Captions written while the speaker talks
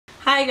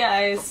Hi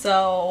guys,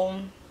 so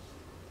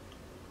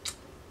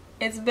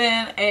it's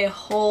been a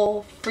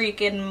whole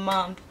freaking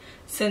month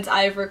since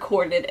I've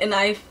recorded and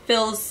I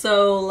feel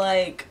so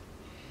like,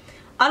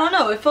 I don't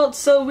know, it felt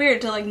so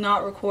weird to like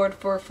not record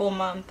for a full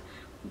month.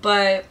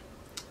 But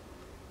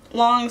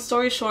long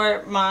story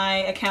short, my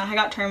account had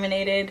got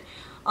terminated.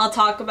 I'll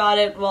talk about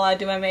it while I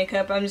do my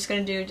makeup. I'm just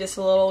gonna do just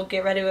a little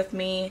get ready with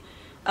me.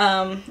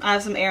 I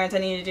have some errands I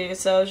need to do,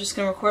 so I was just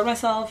gonna record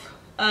myself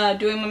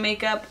doing my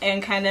makeup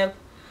and kind of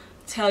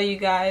tell you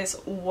guys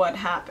what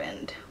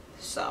happened.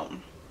 So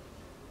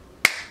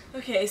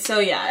okay, so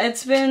yeah,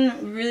 it's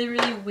been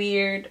really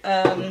weird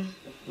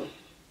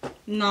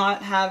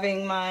not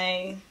having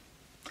my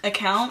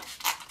account,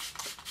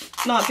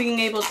 not being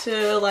able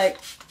to like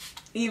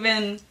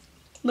even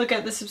look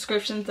at the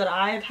subscriptions that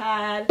I've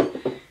had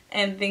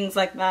and things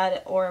like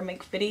that, or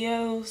make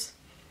videos.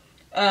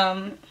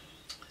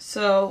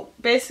 So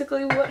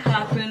basically what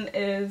happened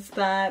is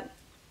that,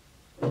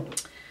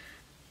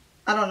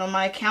 I don't know,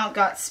 my account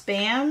got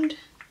spammed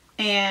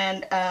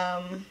and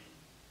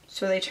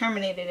so they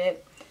terminated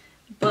it.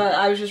 But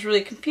I was just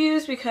really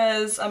confused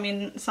because, I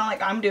mean, it's not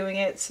like I'm doing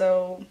it,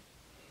 so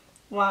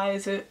why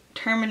is it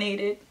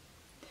terminated?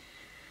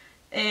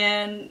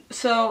 And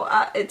so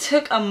it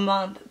took a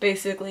month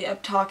basically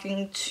of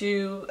talking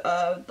to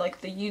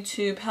like the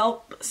YouTube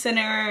help center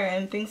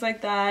and things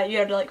like that. You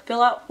had to like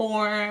fill out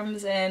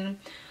forms, and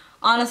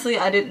honestly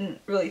I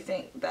didn't really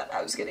think that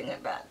I was getting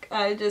it back.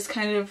 I just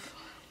kind of,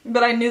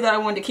 but I knew that I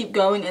wanted to keep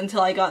going until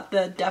I got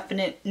the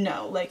definite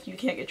no, like you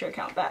can't get your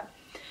account back.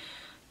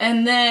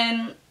 And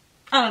then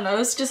I don't know,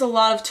 it's just a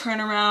lot of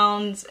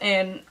turnarounds,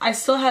 and I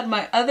still had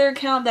my other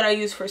account that I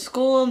used for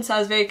school, and so I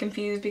was very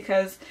confused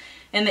because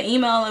in the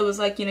email it was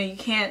like, you know, you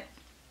can't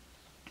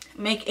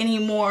make any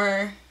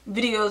more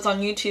videos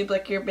on YouTube,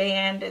 like you're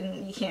banned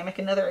and you can't make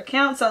another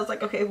account. So I was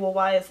like, okay, well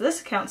why is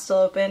this account still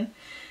open?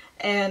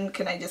 And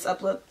can I just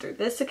upload through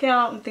this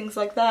account and things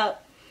like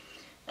that?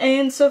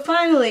 And so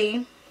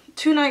finally,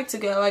 2 nights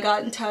ago, I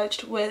got in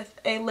touch with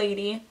a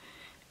lady,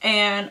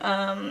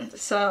 and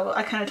so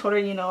I kind of told her,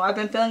 you know, I've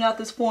been filling out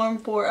this form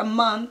for a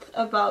month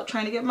about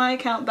trying to get my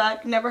account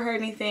back, never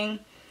heard anything.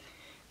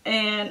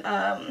 And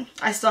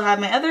I still have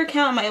my other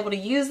account. Am I able to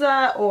use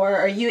that, or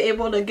are you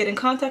able to get in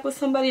contact with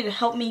somebody to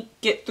help me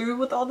get through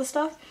with all the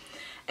stuff?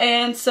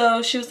 And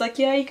so she was like,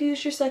 yeah, you can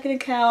use your second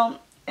account,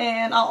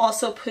 and I'll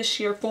also push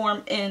your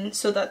form in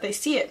so that they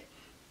see it.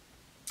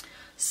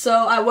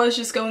 So I was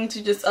just going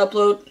to just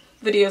upload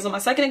videos on my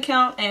second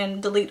account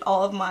and delete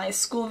all of my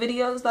school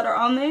videos that are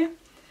on there.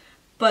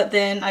 But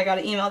then I got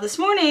an email this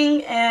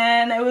morning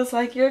and it was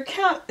like, your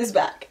account is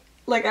back.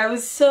 Like, I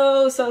was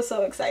so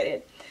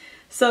excited.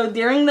 So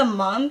during the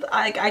month,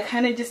 I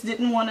kind of just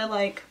didn't want to,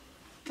 like,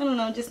 I don't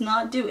know, just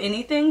not do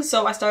anything.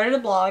 So I started a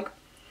blog.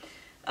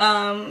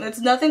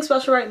 It's nothing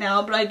special right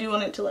now, but I do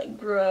want it to like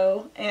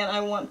grow, and I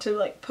want to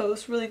like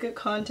post really good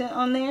content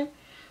on there.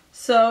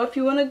 So if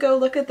you want to go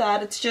look at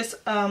that, it's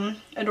just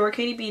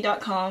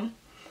Adorekatieb.com.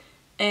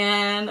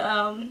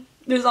 And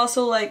there's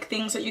also like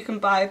things that you can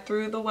buy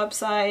through the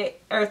website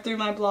or through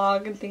my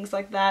blog and things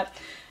like that.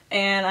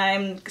 And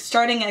I'm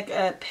starting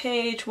a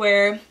page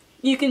where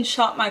you can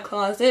shop my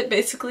closet.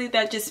 Basically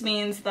that just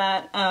means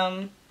that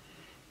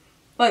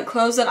like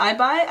clothes that I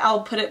buy,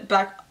 I'll put it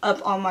back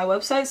up on my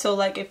website. So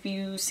like if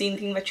you see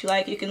anything that you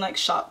like, you can like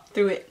shop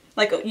through it.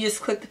 Like you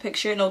just click the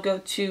picture and it'll go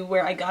to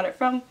where I got it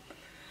from.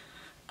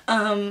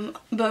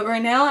 But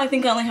right now I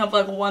think I only have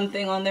like one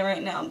thing on there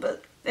right now,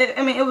 but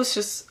I mean it was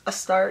just a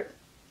start,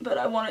 but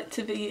I want it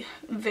to be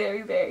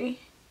very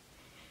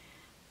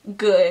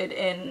good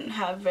and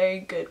have very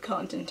good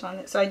content on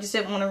it. So I just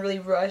didn't want to really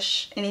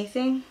rush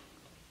anything.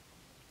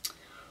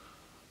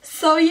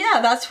 So yeah,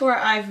 that's where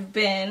I've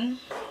been.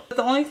 But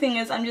the only thing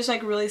is I'm just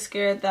like really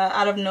scared that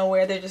out of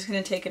nowhere they're just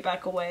gonna take it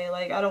back away.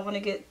 Like I don't want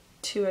to get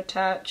too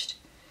attached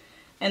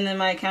and then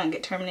my account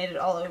get terminated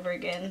all over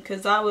again,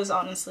 because that was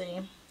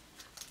honestly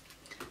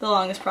the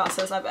longest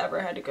process I've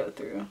ever had to go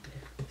through.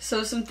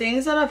 So some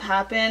things that have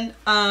happened,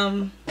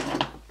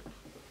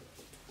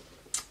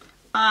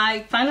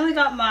 I finally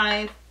got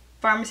my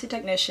pharmacy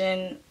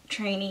technician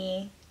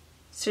trainee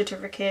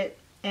certificate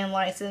and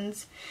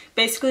license.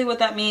 Basically what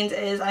that means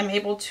is I'm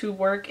able to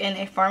work in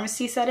a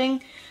pharmacy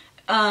setting.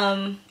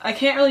 I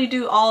can't really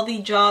do all the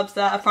jobs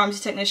that a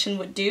pharmacy technician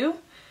would do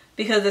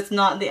because it's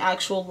not the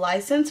actual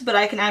license, but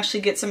I can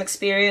actually get some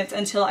experience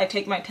until I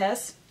take my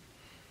test.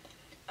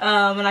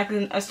 And I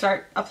can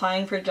start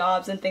applying for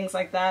jobs and things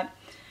like that.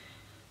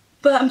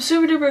 But I'm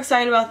super duper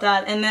excited about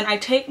that. And then I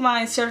take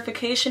my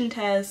certification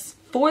test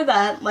for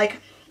that like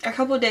a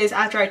couple of days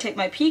after I take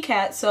my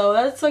PCAT, so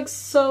that's like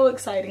so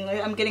exciting. Like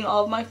I'm getting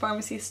all of my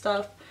pharmacy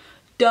stuff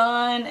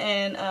done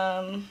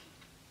and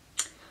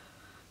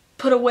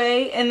put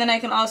away, and then I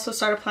can also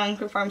start applying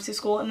for pharmacy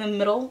school in the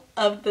middle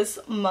of this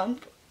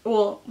month.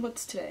 Well,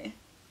 what's today?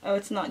 Oh,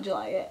 it's not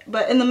July yet,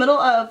 but in the middle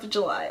of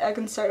July I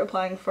can start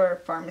applying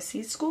for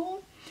pharmacy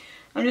school.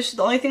 The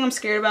only thing I'm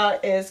scared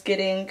about is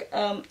getting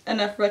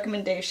enough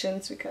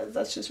recommendations, because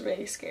that's just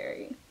really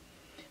scary.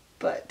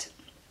 But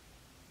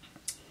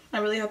I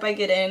really hope I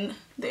get in.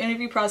 The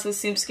interview process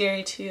seems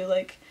scary too,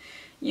 like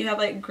you have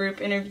like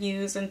group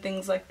interviews and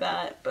things like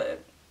that,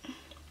 but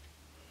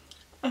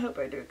I hope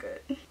I do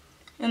good.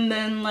 And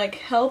then like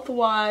health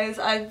wise,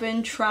 I've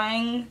been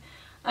trying,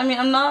 I mean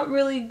I'm not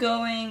really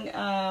going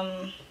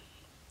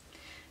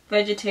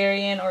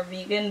vegetarian or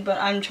vegan, but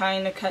I'm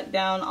trying to cut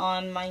down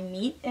on my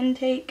meat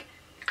intake.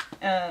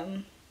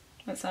 That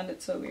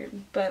sounded so weird,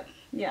 but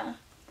yeah.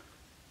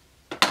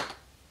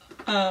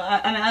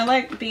 I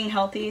like being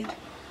healthy.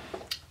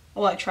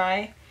 Well, I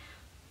try,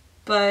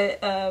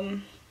 but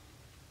I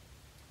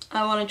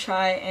want to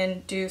try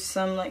and do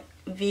some like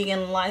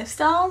vegan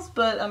lifestyles,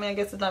 but I mean I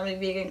guess it's not really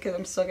vegan because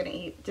I'm still gonna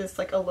eat just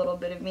like a little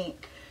bit of meat.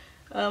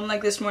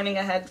 Like this morning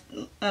I had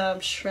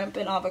shrimp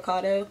and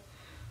avocado,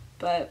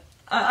 but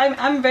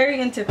I'm very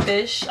into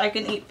fish. I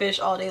can eat fish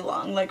all day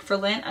long. Like for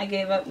Lent I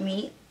gave up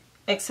meat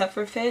except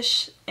for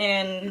fish,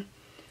 and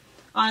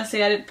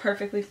honestly I did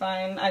perfectly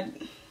fine.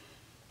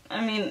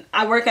 I mean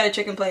I work at a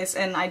chicken place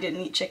and I didn't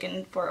eat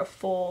chicken for a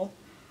full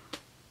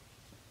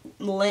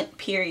Lent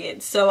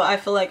period, so I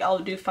feel like I'll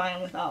do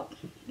fine without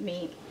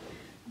meat.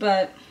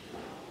 But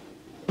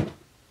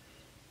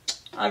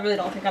I really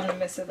don't think I'm gonna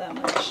miss it that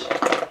much.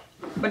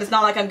 But it's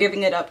not like I'm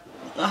giving it up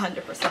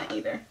 100%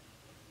 either.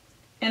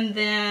 And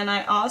then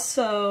I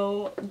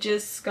also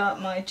just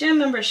got my gym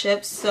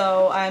membership,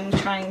 so I'm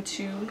trying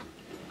to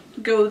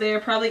go there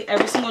probably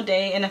every single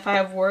day, and if I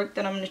have work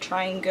then I'm gonna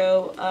try and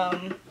go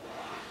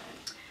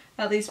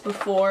at least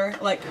before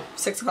like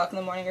 6 o'clock in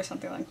the morning or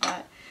something like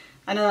that.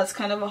 I know that's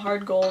kind of a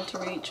hard goal to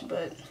reach,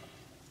 but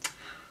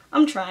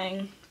I'm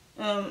trying.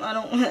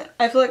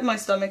 I feel like my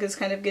stomach is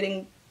kind of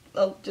getting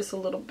just a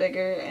little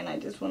bigger, and I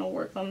just want to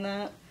work on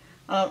that.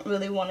 I don't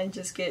really want to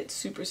just get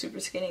super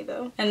skinny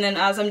though. And then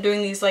as I'm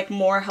doing these like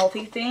more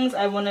healthy things,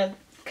 I want to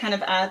kind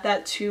of add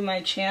that to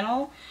my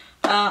channel.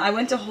 I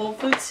went to Whole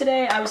Foods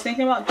today. I was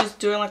thinking about just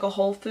doing like a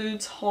Whole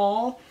Foods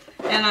haul,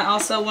 and I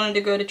also wanted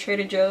to go to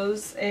Trader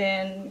Joe's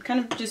and kind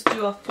of just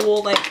do a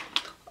full like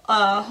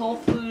Whole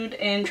Food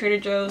and Trader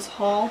Joe's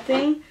haul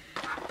thing.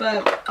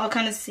 But I'll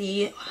kind of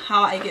see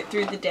how I get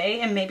through the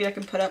day, and maybe I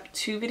can put up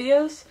 2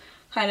 videos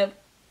kind of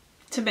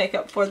to make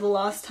up for the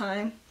lost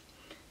time.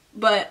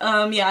 But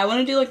yeah, I want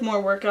to do like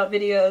more workout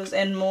videos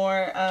and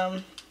more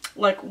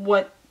like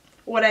what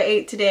I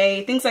ate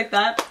today, things like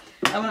that.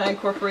 I want to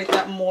incorporate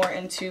that more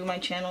into my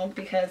channel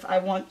because I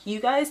want you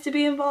guys to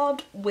be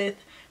involved with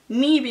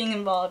me being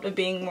involved of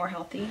being more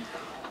healthy,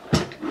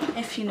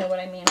 if you know what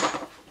I mean.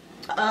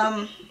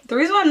 The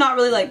reason why I'm not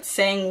really like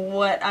saying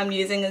what I'm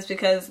using is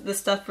because the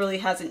stuff really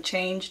hasn't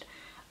changed.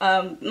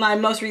 My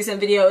most recent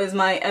video is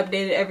my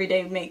updated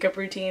everyday makeup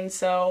routine,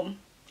 so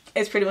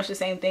it's pretty much the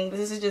same thing. But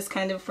this is just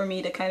kind of for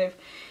me to kind of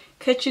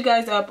catch you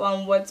guys up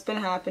on what's been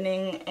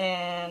happening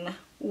and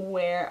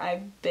where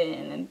I've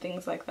been and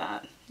things like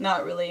that.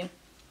 Not really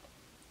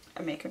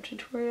a makeup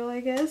tutorial,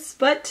 I guess,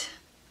 but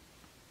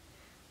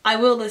I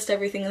will list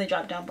everything in the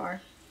drop down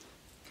bar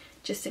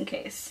just in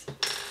case.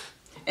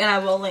 And I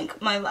will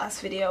link my last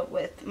video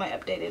with my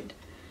updated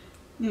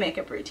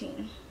makeup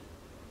routine.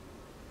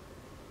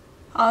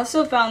 I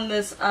also found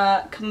this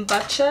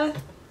kombucha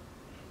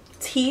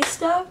tea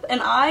stuff,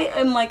 and I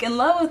am like in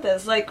love with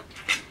this. Like,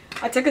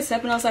 I took a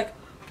sip and I was like,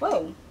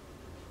 whoa,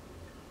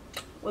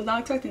 was not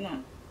expecting that.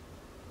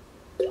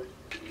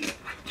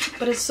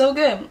 But it's so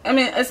good. I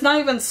mean, it's not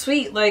even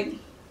sweet. Like,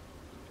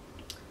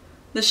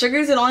 the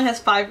sugars, it only has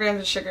 5 grams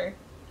of sugar.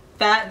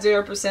 Fat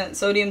 0%,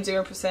 sodium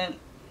 0%.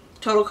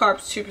 Total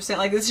carbs 2%.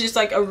 Like, this is just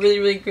like a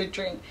really good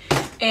drink.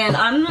 And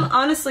I'm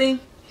honestly,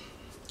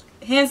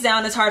 hands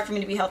down, it's hard for me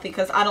to be healthy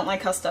because I don't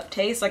like how stuff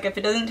tastes. Like, if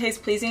it doesn't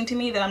taste pleasing to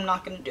me, then I'm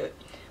not going to do it.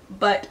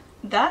 But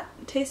that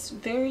tastes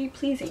very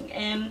pleasing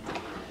and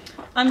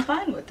I'm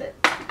fine with it.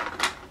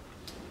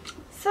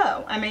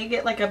 So I may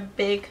get like a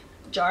big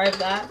jar of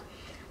that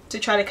to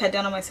try to cut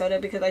down on my soda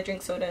because I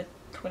drink soda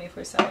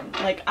 24/7.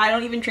 Like, I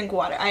don't even drink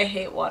water. I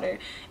hate water.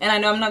 And I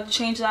know I'm going to have to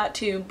change that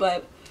too,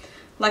 but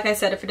like I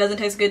said, if it doesn't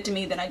taste good to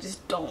me, then I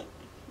just don't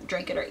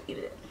drink it or eat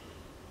it.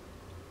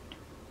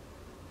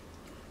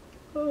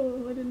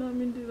 Oh, I did not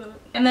mean to do that.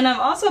 And then I've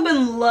also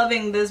been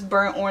loving this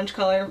burnt orange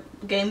color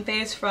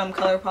Gameface from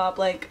Colourpop.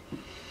 Like,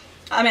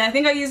 I mean, I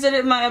think I used it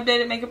in my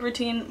updated makeup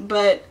routine,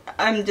 but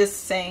I'm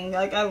just saying,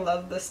 like, I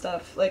love this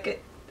stuff.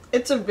 Like,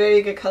 it's a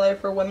very good color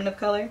for women of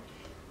color,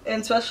 and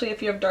especially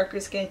if you have darker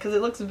skin, because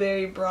it looks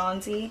very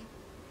bronzy,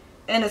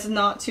 and it's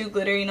not too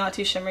glittery, not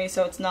too shimmery,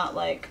 so it's not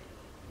like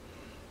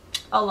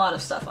a lot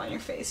of stuff on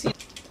your face.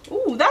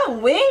 Ooh, that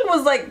wing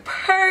was like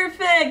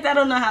perfect. I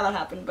don't know how that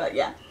happened, but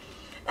yeah.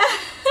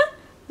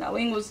 That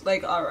wing was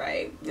like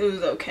alright. It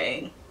was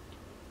okay.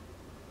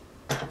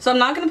 So I'm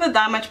not going to put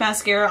that much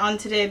mascara on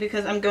today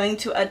because I'm going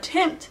to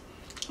attempt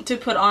to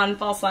put on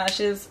false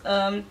lashes.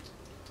 I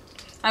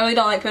really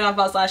don't like putting on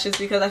false lashes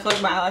because I feel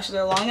like my eyelashes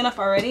are long enough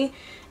already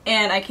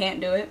and I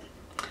can't do it.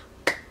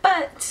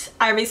 But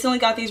I recently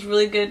got these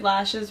really good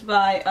lashes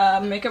by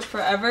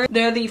Makeupforever.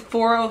 They're the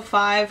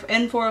 405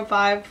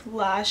 N405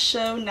 Lash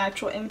Show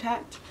Natural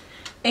Impact.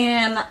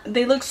 And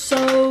they look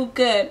so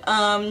good.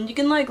 You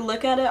can like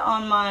look at it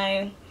on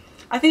my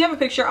I think I have a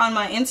picture on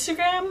my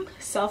Instagram,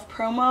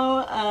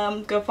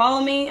 self-promo, go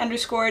follow me,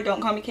 _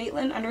 don't call me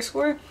Caitlin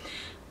 _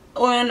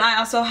 and I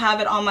also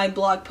have it on my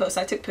blog post.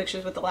 I took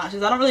pictures with the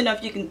lashes. I don't really know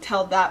if you can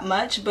tell that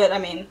much, but I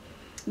mean,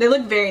 they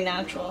look very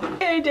natural.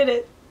 Okay, I did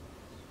it.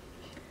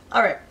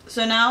 Alright,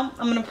 so now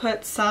I'm going to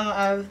put some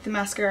of the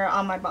mascara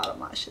on my bottom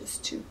lashes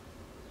too.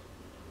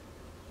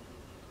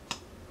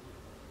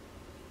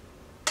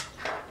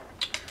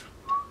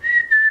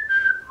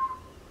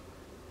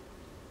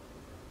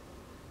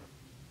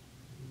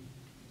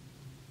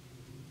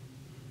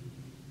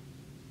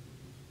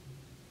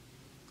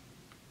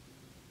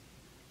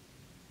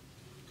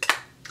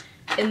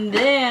 And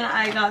then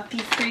I got the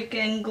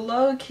freaking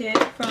glow kit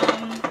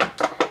from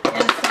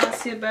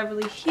Anastasia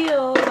Beverly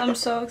Hills. I'm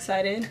so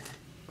excited.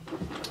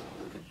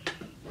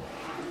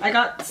 I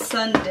got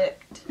sun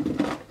dipped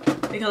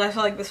because I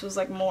feel like this was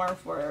like more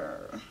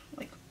for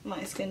like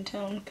my skin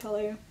tone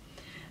color.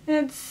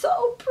 And it's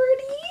so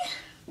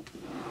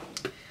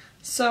pretty.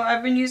 So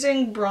I've been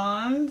using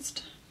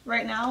bronzed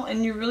right now,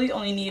 and you really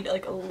only need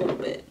like a little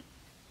bit.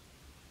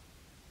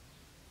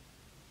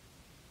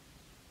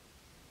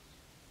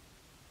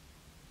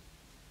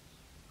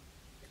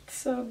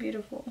 So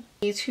beautiful.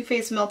 Too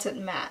Faced Melted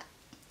Matte.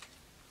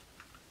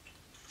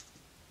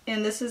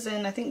 And this is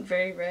in, I think,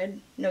 very red.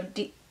 No,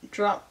 deep,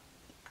 drop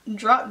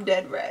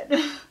dead red.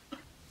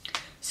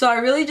 So I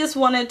really just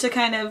wanted to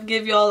kind of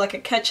give y'all like a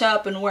catch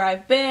up and where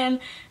I've been.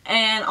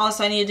 And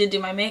also I needed to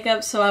do my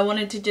makeup. So I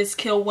wanted to just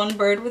kill one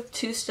bird with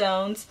two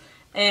stones.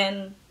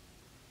 And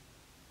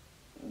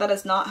that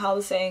is not how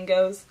the saying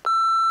goes.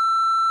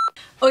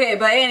 Okay,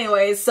 but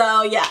anyways,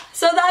 so yeah,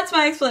 so that's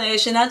my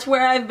explanation. That's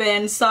where I've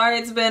been. Sorry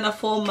it's been a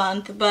full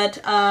month, but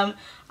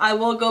I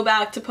will go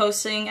back to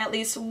posting at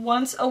least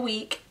once a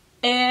week.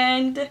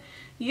 And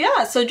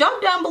yeah, so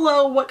drop down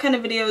below what kind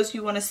of videos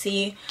you want to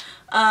see.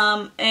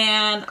 And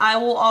I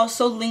will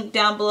also link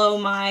down below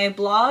my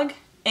blog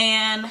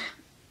and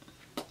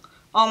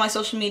all my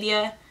social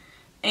media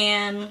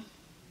and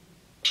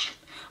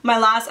my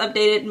last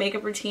updated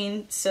makeup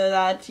routine so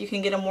that you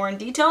can get them more in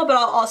detail, but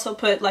I'll also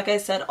put, like I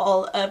said,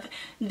 all of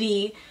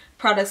the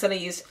products that I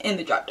use in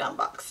the drop down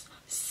box.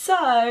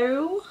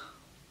 So,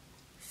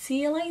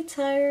 see you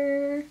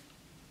later.